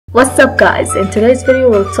What's up guys, in today's video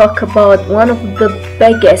we'll talk about one of the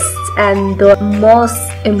biggest and the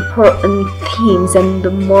most important themes and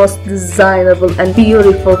the most desirable and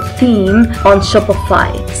beautiful theme on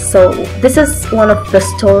Shopify. So this is one of the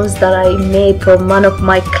stores that I made for one of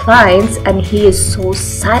my clients and he is so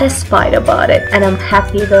satisfied about it and I'm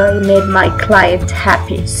happy that I made my client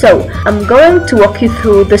happy. So I'm going to walk you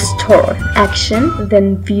through the store. Action,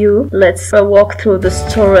 then view. Let's walk through the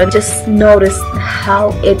store and just notice how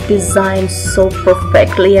it designed so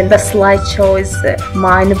perfectly, and the slideshow is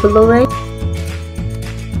mind-blowing.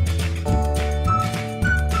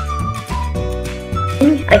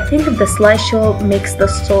 I think the slideshow makes the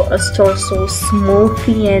store so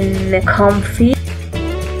smoothly and comfy.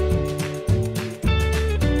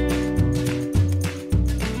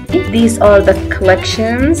 These are the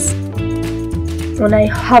collections. When I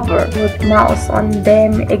hover with mouse on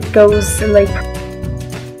them, it goes like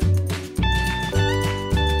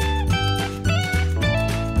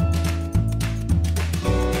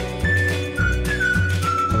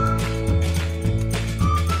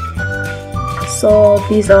so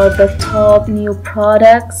these are the top new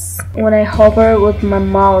products. When I hover with my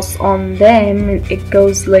mouse on them, it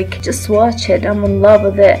goes like, just watch it, I'm in love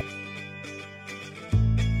with it.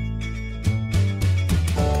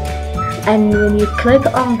 And when you click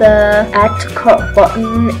on the add to cart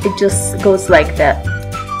button, it just goes like that.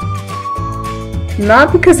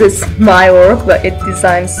 Not because it's my work, but it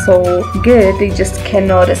designs so good, you just can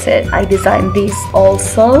notice it. I designed these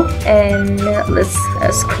also, and let's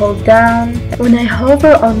scroll down. When I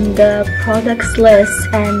hover on the products list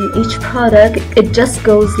and each product, it just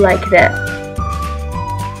goes like that.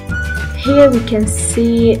 Here we can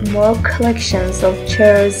see more collections of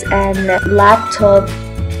chairs and laptop,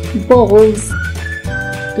 bowls,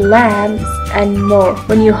 lamps and more.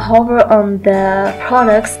 When you hover on the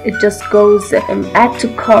products, it just goes add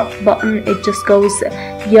to cart button, it just goes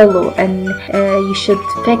yellow, and you should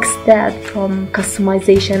fix that from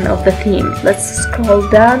customization of the theme. Let's scroll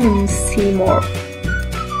down and see more.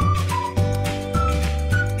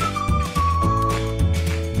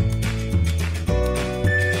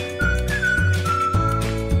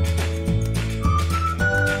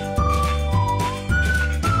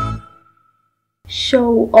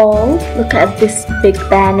 Show all. Look at this big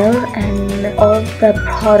banner and all the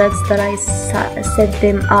products that I set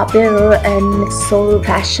them up there, and so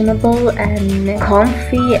fashionable and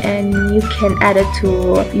comfy, and you can add it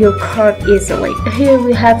to your cart easily. Here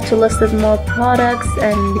we have to list more products,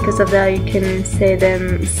 and because of that you can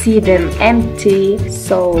see them empty,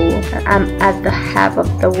 so I'm at the half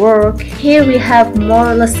of the work. Here we have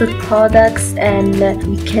more listed products, and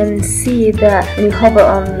you can see that when you hover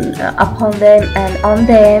upon them and on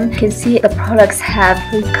them, you can see the products have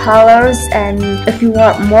 3 colors, and if you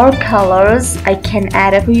want more colors I can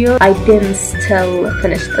add it for you. I didn't still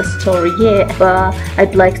finish the story yet, but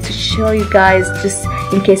I'd like to show you guys just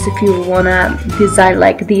in case if you wanna design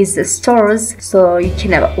like these stores. So you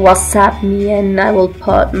can WhatsApp me and I will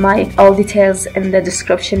put my all details in the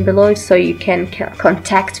description below so you can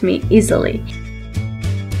contact me easily.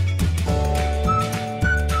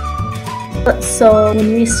 So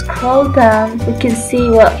when we scroll down, we can see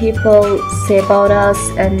what people say about us,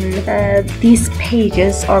 and these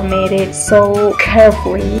pages are made so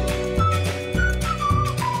carefully.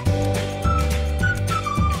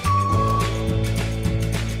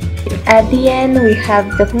 At the end we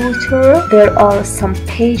have the footer. There are some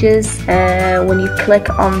pages, when you click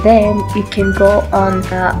on them you can go on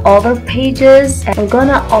other pages, and we're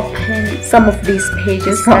gonna open some of these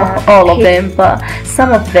pages, not all of them but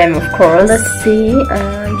some of them of course. Let's see.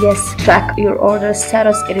 Yes, track your order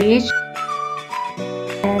status reach,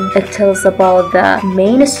 and it tells about the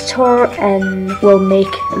main store and will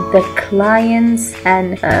make the clients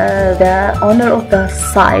and the owner of the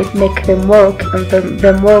site make them work and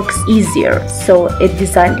them works easier, so it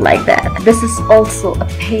designed like that. This is also a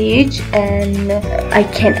page, and I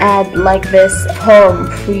can add like this form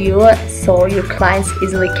for you so your clients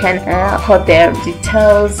easily can put their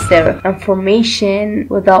details, their information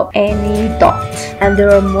without any dot. And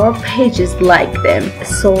there are more pages like them.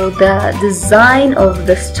 So the design of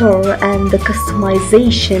the store and the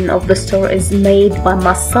customization of the store is made by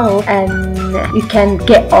myself, and you can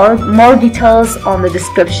get more details on the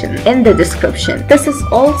description, in the description. This is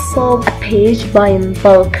also a page buy in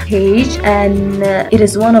bulk page, and it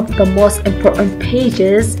is one of the most important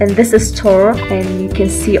pages in this store, and you can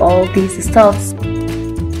see all these stuffs.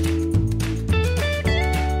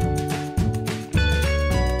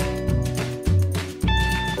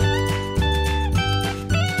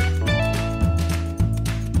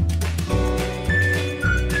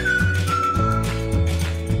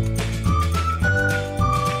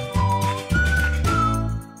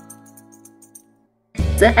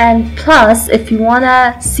 text. And plus, if you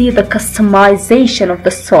wanna see the customization of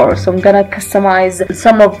the store, so I'm gonna customize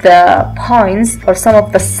some of the points or some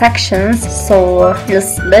of the sections. So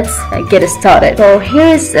let's get started. So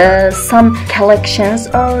here's some collections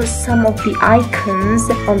or some of the icons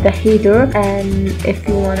on the header, and if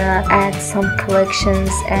you wanna add some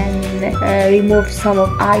collections and remove some of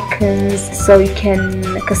icons, so you can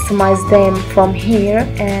customize them from here.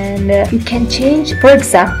 And you can change, for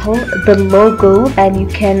example, the logo, and you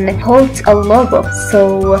can put a logo,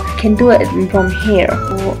 so you can do it from here.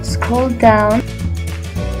 So scroll down,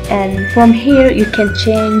 and from here you can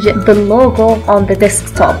change the logo on the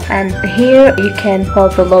desktop, and here you can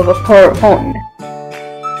put the logo per phone.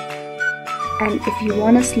 And if you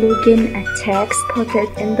want a slogan, a text, put it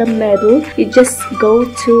in the middle. You just go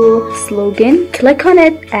to slogan, click on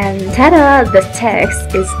it, and ta-da, the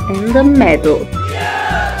text is in the middle.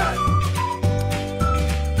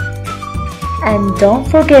 And don't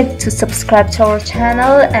forget to subscribe to our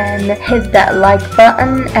channel and hit that like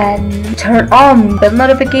button and turn on bell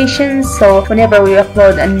notifications, so whenever we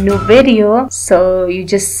upload a new video, so you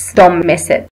just don't miss it.